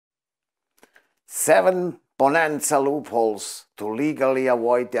7 Bonanza loopholes to legally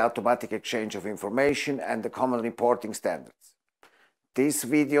avoid the automatic exchange of information and the common reporting standards. This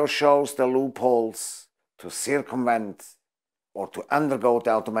video shows the loopholes to circumvent or to undergo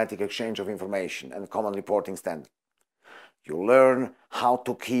the automatic exchange of information and common reporting standards. You learn how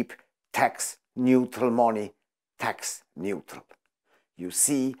to keep tax-neutral money tax-neutral. You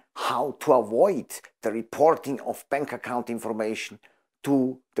see how to avoid the reporting of bank account information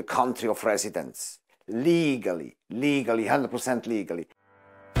to the country of residence. Legally, 100% legally.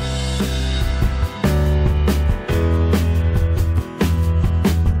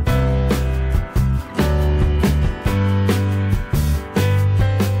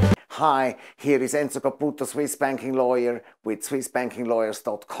 Hi, here is Enzo Caputo, Swiss banking lawyer with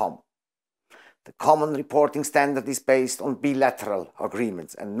swissbankinglawyers.com. The common reporting standard is based on bilateral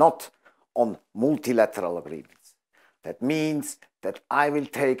agreements and not on multilateral agreements. That means that it will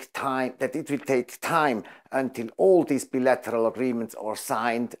take time until all these bilateral agreements are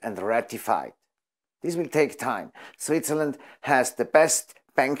signed and ratified. This will take time. Switzerland has the best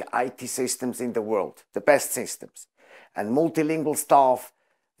bank IT systems in the world, the best systems, and multilingual staff,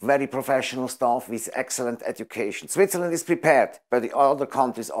 very professional staff with excellent education. Switzerland is prepared, but the other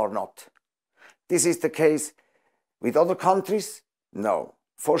countries are not. This is the case with other countries? No,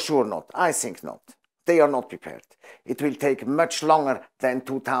 for sure not. I think not. They are not prepared. It will take much longer than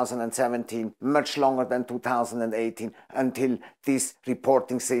 2017, much longer than 2018 until this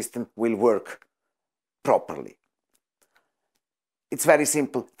reporting system will work properly. It's very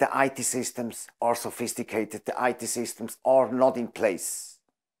simple. The IT systems are sophisticated. The IT systems are not in place.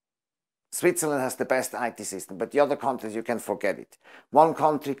 Switzerland has the best IT system, but the other countries, you can forget it. One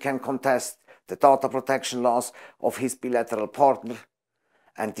country can contest the data protection laws of his bilateral partner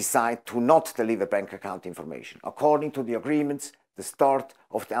and decide to not deliver bank account information. According to the agreements, the start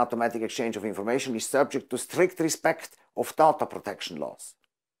of the automatic exchange of information is subject to strict respect of data protection laws.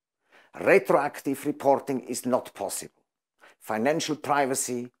 Retroactive reporting is not possible. Financial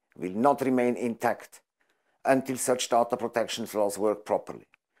privacy will not remain intact until such data protection laws work properly.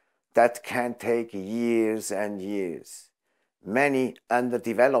 That can take years and years. Many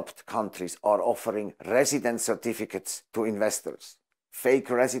underdeveloped countries are offering residence certificates to investors, fake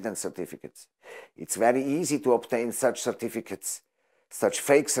residence certificates. It's very easy to obtain such certificates, such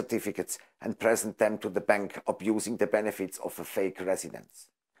fake certificates, and present them to the bank, abusing the benefits of a fake residence.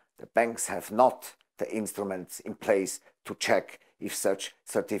 The banks have not the instruments in place to check if such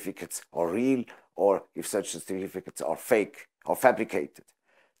certificates are real or if such certificates are fake or fabricated.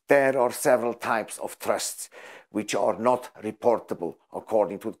 There are several types of trusts which are not reportable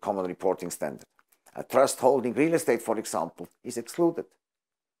according to the common reporting standard. A trust holding real estate, for example, is excluded.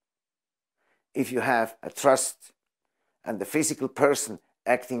 If you have a trust and the physical person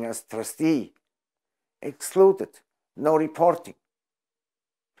acting as trustee, excluded, no reporting.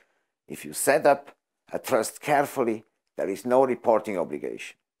 If you set up a trust carefully, there is no reporting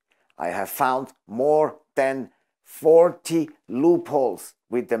obligation. I have found more than 40 loopholes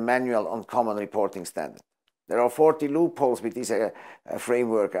with the manual on common reporting standard. There are 40 loopholes with this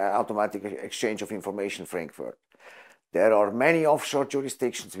framework, automatic exchange of information framework. There are many offshore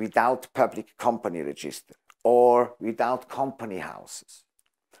jurisdictions without public company register or without company houses.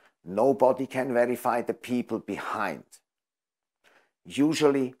 Nobody can verify the people behind.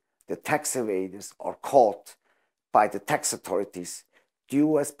 Usually, the tax evaders are caught by the tax authorities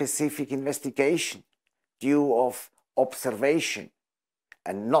due a specific investigation, due of observation,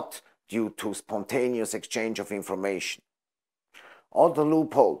 and not due to spontaneous exchange of information. Other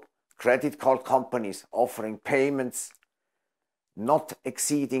loophole, credit card companies offering payments not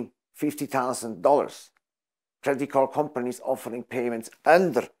exceeding $50,000. Credit card companies offering payments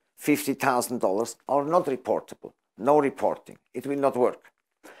under $50,000 are not reportable. No reporting. It will not work.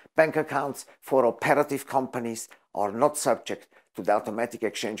 Bank accounts for operative companies are not subject to the automatic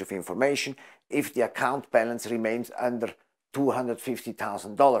exchange of information if the account balance remains under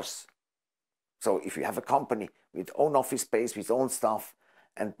 $250,000. So if you have a company with own office space, with own staff,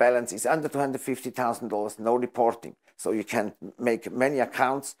 and balance is under $250,000, no reporting. So you can make many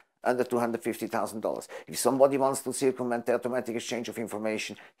accounts under $250,000. If somebody wants to circumvent the automatic exchange of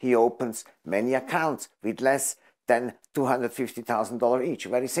information, he opens many accounts with less than $250,000 each.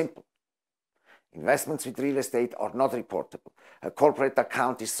 Very simple. Investments with real estate are not reportable. A corporate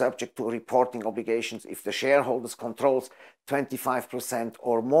account is subject to reporting obligations if the shareholders controls 25%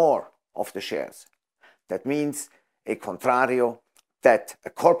 or more of the shares. That means, a contrario, that a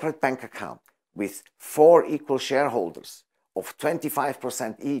corporate bank account with 4 equal shareholders of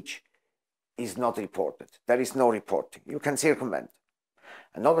 25% each is not reported. There is no reporting. You can circumvent.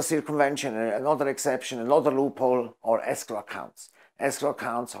 Another circumvention, another exception, another loophole are escrow accounts. Escrow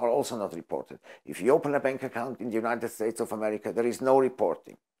accounts are also not reported. If you open a bank account in the United States of America, there is no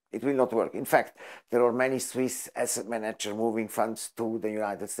reporting. It will not work. In fact, there are many Swiss asset managers moving funds to the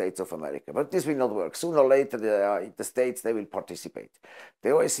United States of America. But this will not work. Sooner or later, the States, they will participate. The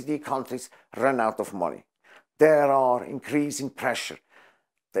OECD countries run out of money. There are increasing pressure.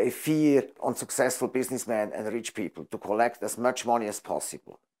 They fear unsuccessful businessmen and rich people to collect as much money as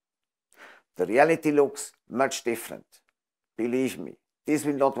possible. The reality looks much different. Believe me, this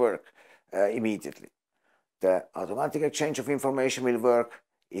will not work immediately. The automatic exchange of information will work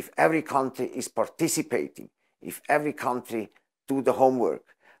if every country is participating, if every country do the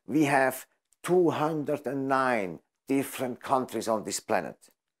homework. We have 209 different countries on this planet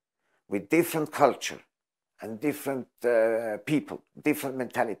with different culture and different people, different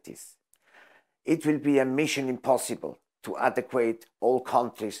mentalities. It will be a mission impossible to adequate all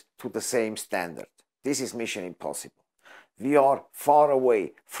countries to the same standard. This is mission impossible. We are far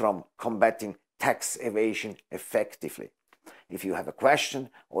away from combating tax evasion effectively. If you have a question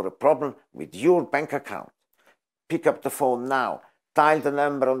or a problem with your bank account, pick up the phone now, dial the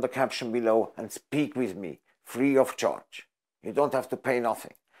number on the caption below and speak with me free of charge. You don't have to pay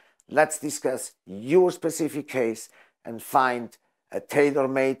nothing. Let's discuss your specific case and find a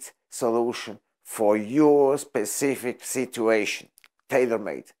tailor-made solution for your specific situation.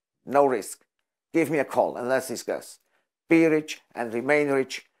 Tailor-made, no risk. Give me a call and let's discuss. Be rich and remain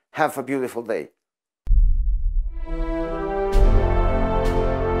rich. Have a beautiful day.